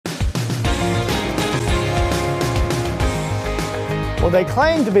Well, they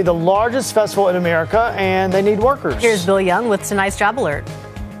claim to be the largest festival in America, and they need workers. Here's Bill Young with tonight's Job Alert.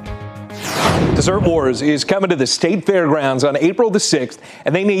 Dessert Wars is coming to the State Fairgrounds on April the 6th,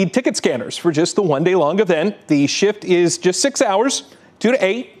 and they need ticket scanners for just the one-day-long event. The shift is just 6 hours, 2 to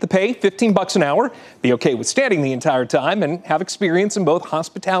 8. The pay, $15 an hour. Be okay with standing the entire time and have experience in both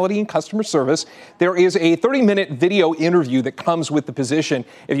hospitality and customer service. There is a 30-minute video interview that comes with the position.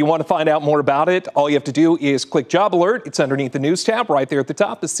 If you want to find out more about it, all you have to do is click Job Alert. It's underneath the news tab right there at the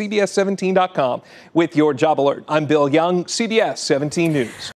top of CBS17.com with your Job Alert. I'm Bill Young, CBS 17 News.